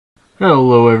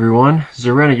Hello everyone,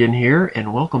 Zerenigan here,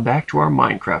 and welcome back to our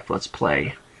Minecraft Let's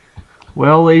Play.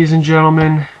 Well, ladies and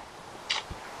gentlemen,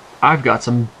 I've got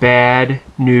some bad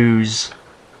news.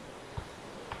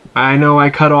 I know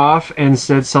I cut off and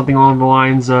said something along the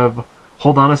lines of,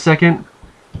 hold on a second.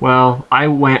 Well,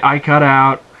 I cut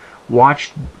out,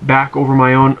 watched back over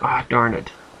my own, darn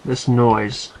it, this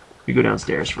noise. Let me go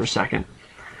downstairs for a second.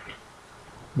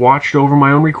 Watched over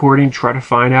my own recording, try to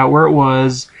find out where it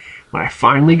was. When I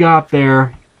finally got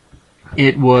there,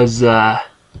 it was all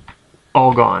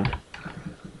gone.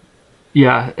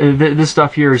 Yeah, this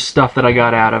stuff here is stuff that I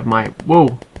got out of my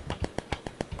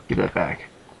give that back.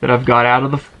 That I've got out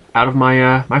of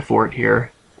my my fort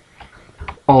here.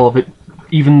 All of it,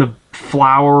 even the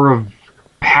flour of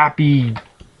happy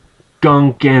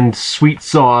gunk and sweet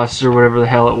sauce or whatever the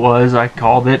hell it was. I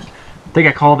think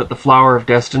I called it the flower of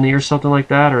destiny or something like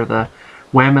that, or the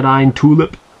Whamadine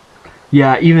tulip.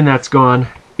 Yeah, even that's gone.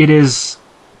 It's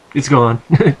gone.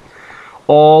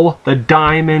 All the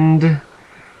diamond,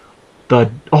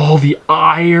 all the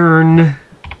iron,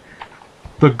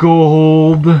 the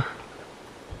gold,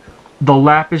 the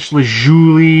lapis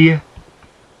lazuli.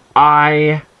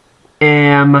 I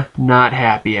am not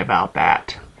happy about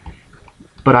that.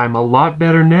 But I'm a lot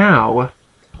better now.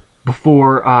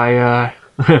 Before I,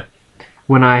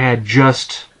 when I had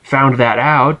just found that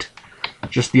out,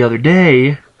 just the other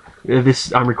day.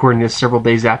 I'm recording this several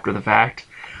days after the fact.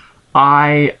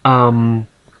 I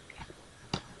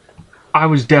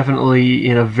was definitely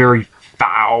in a very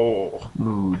foul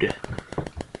mood.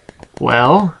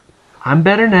 Well, I'm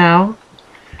better now,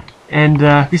 and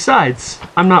besides,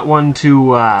 I'm not one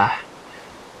to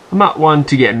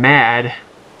get mad.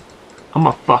 I'm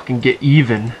gonna fucking get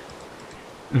even.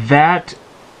 That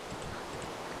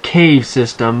cave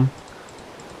system,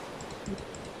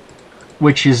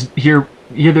 which is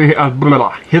heretofore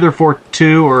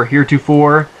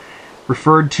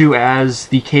referred to as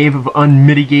the Cave of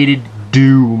Unmitigated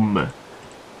Doom.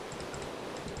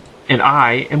 And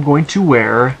I am going to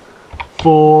wear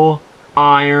full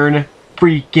iron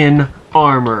freaking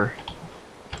armor.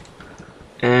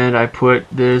 And I put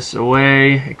this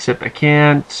away, except I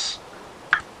can't.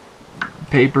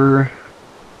 Paper.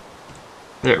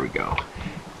 There we go.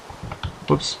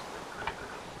 Whoops.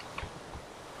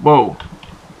 Whoa.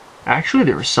 Actually,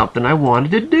 there was something I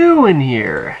wanted to do in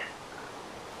here.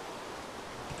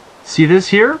 See this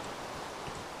here?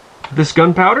 This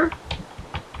gunpowder?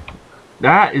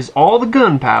 That is all the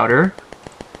gunpowder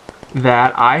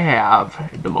that I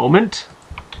have at the moment.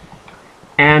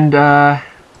 And,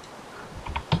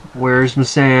 where's my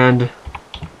sand?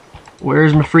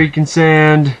 Where's my freaking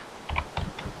sand?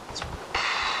 It's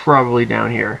probably down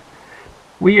here.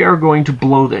 We are going to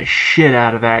blow the shit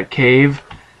out of that cave.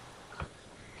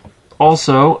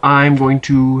 Also, I'm going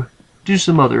to do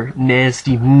some other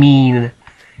nasty, mean,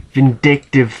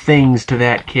 vindictive things to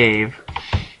that cave.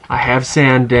 I have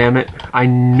sand, damn it. I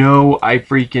know I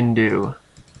freaking do.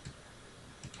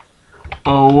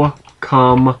 Oh,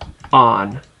 come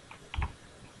on.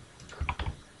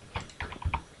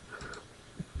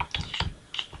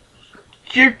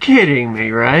 You're kidding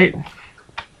me, right?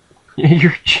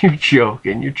 You're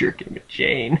joking. You're jerking me,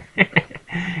 Jane.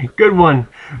 Good one.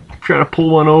 Trying to pull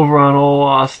one over on old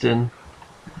Austin.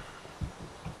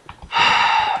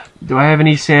 Do I have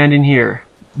any sand in here?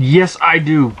 Yes, I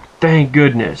do. Thank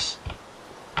goodness.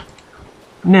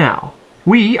 Now,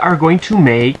 we are going to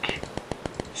make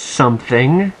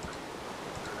something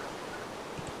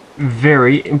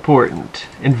very important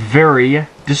and very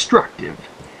destructive.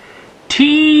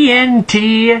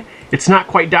 TNT! It's not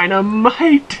quite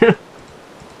dynamite!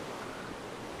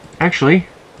 Actually,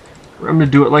 I'm going to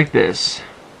do it like this.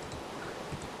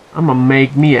 I'm going to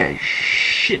make me a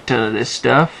shit ton of this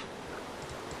stuff.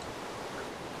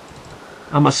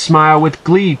 I'm going to smile with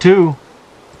glee, too.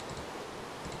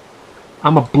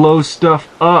 I'm going to blow stuff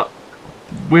up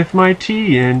with my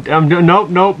tea. And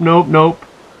nope.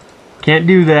 Can't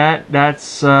do that.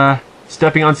 That's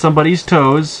stepping on somebody's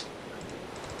toes.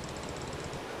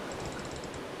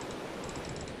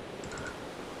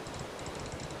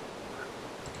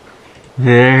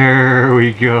 There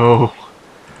we go.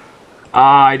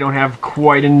 I don't have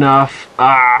quite enough.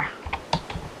 Oh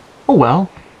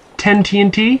well. 10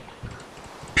 TNT?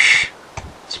 Psh,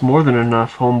 it's more than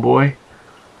enough, homeboy.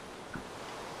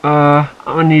 I'm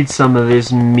gonna need some of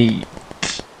this meat.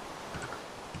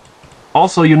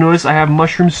 Also, you'll notice I have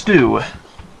mushroom stew.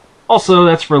 Also,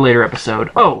 that's for a later episode.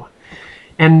 Oh,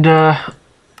 and there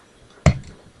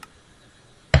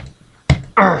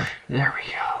we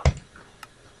go.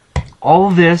 All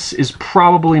of this is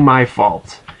probably my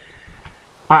fault.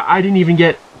 I didn't even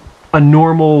get a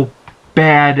normal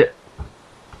bad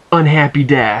unhappy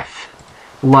death.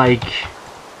 Like,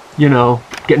 you know,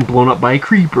 getting blown up by a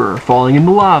creeper, falling in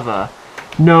the lava.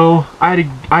 No, I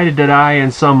had to die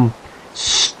in some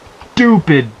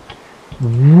stupid,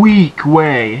 weak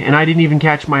way, and I didn't even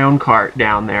catch my own cart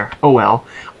down there. Oh well.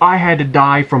 I had to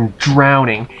die from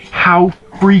drowning. How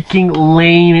freaking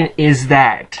lame is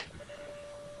that?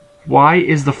 Why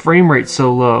is the frame rate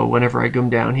so low whenever I come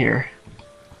down here?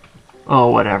 Oh,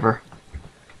 whatever.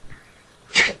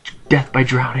 Death by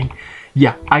drowning.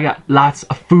 Yeah, I got lots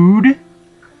of food.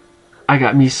 I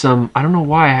got me some... I don't know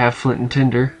why I have flint and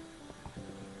tinder.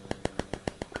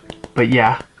 But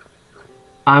yeah.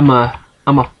 I'm a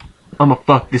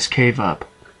fuck this cave up.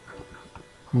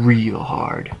 Real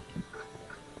hard.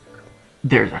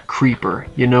 There's a creeper.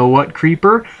 You know what,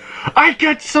 creeper? I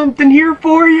got something here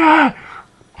for ya!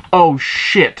 Oh,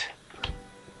 shit.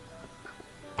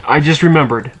 I just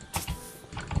remembered.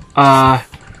 I'm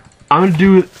gonna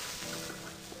do...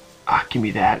 give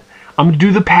me that. I'm gonna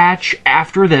do the patch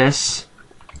after this.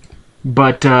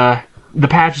 But, the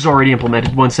patch is already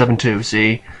implemented. 1.7.2,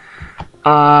 see?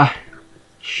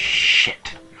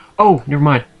 Shit. Oh, never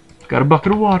mind. Got a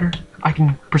bucket of water. I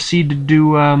can proceed to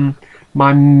do,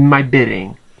 my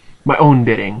bidding. My own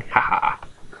bidding. Haha.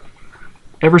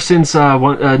 Ever since, now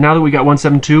that we got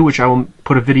 1.7.2, which I will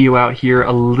put a video out here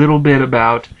a little bit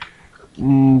about,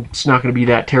 it's not going to be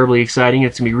that terribly exciting.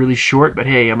 It's going to be really short, but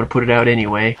hey, I'm going to put it out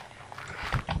anyway.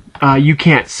 You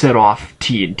can't set off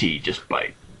TNT just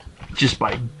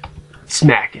by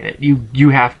smacking it. You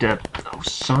have to... Oh,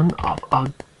 son of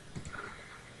a...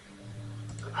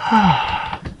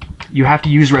 You have to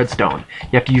use redstone.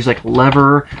 You have to use like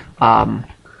lever, a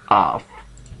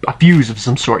fuse of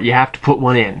some sort. You have to put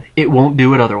one in. It won't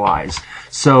do it otherwise.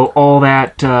 So all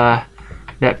that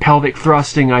that pelvic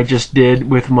thrusting I just did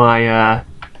with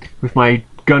my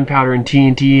gunpowder and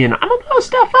TNT, and I'm gonna blow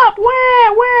stuff up.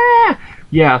 Wah, wah.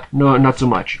 Yeah, no, not so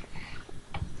much.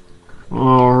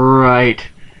 All right,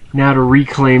 now to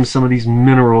reclaim some of these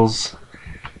minerals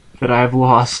that I've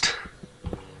lost.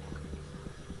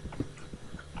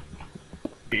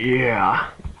 Yeah.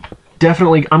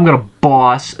 Definitely, I'm gonna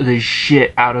boss the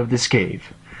shit out of this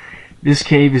cave. This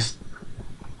cave is...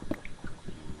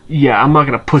 Yeah, I'm not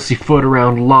gonna pussyfoot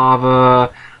around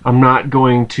lava. I'm not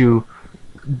going to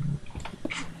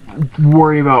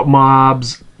worry about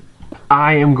mobs.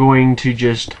 I am going to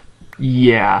just...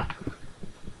 Yeah.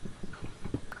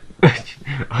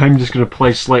 I'm just gonna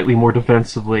play slightly more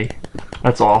defensively.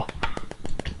 That's all.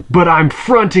 But I'm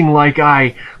fronting like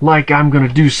I'm gonna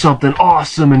do something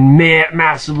awesome and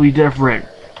massively different.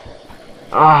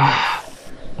 Yeah.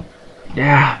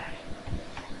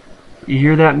 You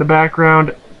hear that in the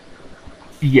background?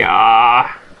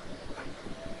 Yeah.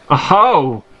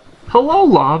 Oh, hello,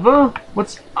 lava.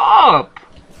 What's up?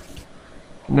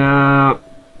 Now,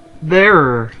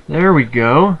 there we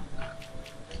go.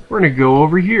 We're gonna go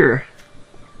over here.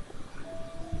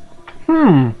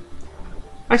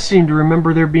 I seem to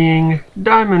remember there being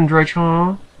diamonds right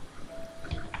here.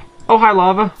 Oh, hi,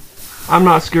 lava. I'm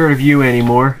not scared of you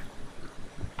anymore.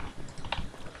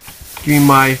 Give me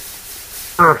my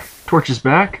torches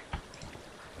back.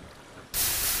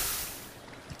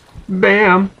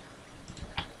 Bam.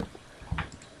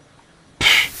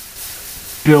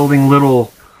 Building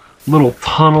little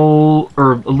tunnel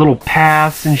or little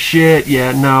paths and shit.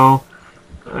 Yeah, no.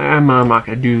 I'm not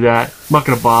gonna do that. I'm not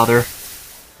gonna bother.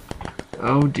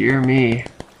 Oh dear me.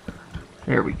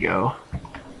 There we go.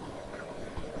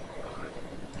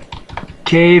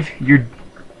 Cave, your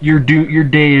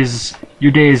day is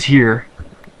here.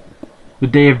 The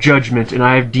day of judgment, and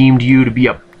I have deemed you to be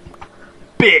a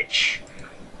bitch.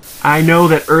 I know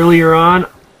that earlier on,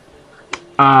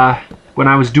 when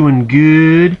I was doing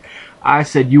good, I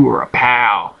said you were a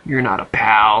pal. You're not a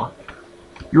pal.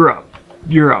 You're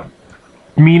a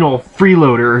mean old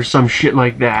freeloader or some shit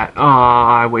like that.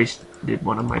 Aw, I wasted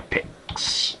one of my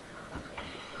picks.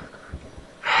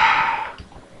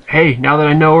 Hey, now that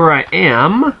I know where I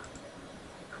am,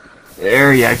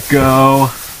 there you go.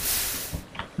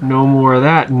 No more of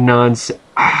that nonsense.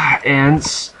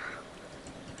 Ants.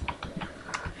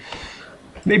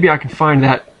 Maybe I can find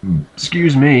that,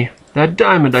 excuse me, that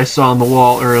diamond I saw on the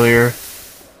wall earlier.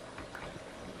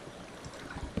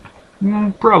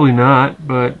 Probably not,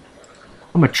 but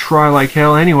I'm gonna try like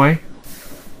hell anyway.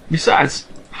 Besides,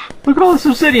 look at all this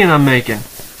obsidian I'm making.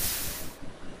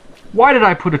 Why did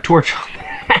I put a torch on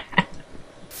that?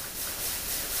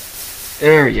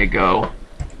 There you go.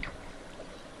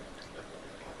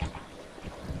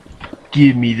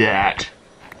 Give me that.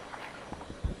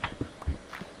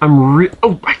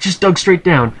 Oh, I just dug straight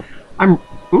down.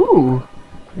 Ooh.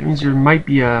 That means there might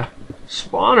be a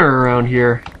spawner around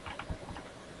here.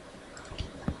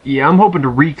 yeah, I'm hoping to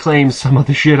reclaim some of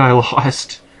the shit I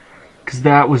lost. Because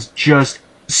that was just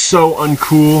so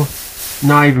uncool.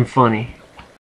 Not even funny.